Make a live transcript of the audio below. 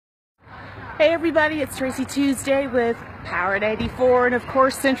Hey everybody, it's Tracee Tuesday with Power 94 and of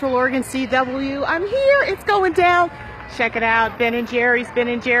course Central Oregon CW. I'm here, it's going down. Check it out, Ben & Jerry's,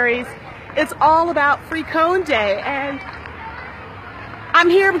 Ben & Jerry's. It's all about Free Cone Day and I'm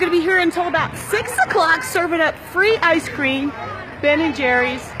going to be here until about 6 o'clock serving up free ice cream. Ben &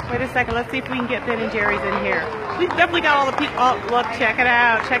 Jerry's. Wait a second, let's see if we can get Ben & Jerry's in here. We've definitely got all the people. Oh, look, check it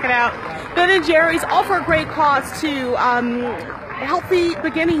out, check it out. Ben & Jerry's, all for a great cause too. Healthy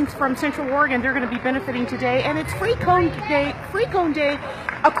Beginnings from Central Oregon. They're going to be benefiting today, and it's Free Cone Day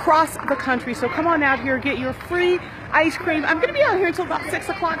across the country. So come on out here, get your free ice cream. I'm going to be out here until about 6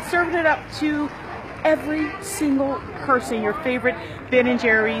 o'clock, serving it up to every single person, your favorite Ben &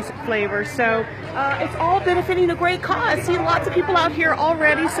 Jerry's flavor. So it's all benefiting a great cause. See lots of people out here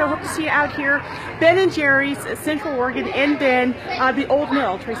already, so hope to see you out here. Ben & Jerry's, Central Oregon, in Ben, the Old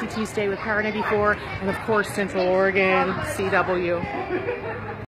Mill. Tracee Tuesday with Power 94, and of course Central Oregon CW.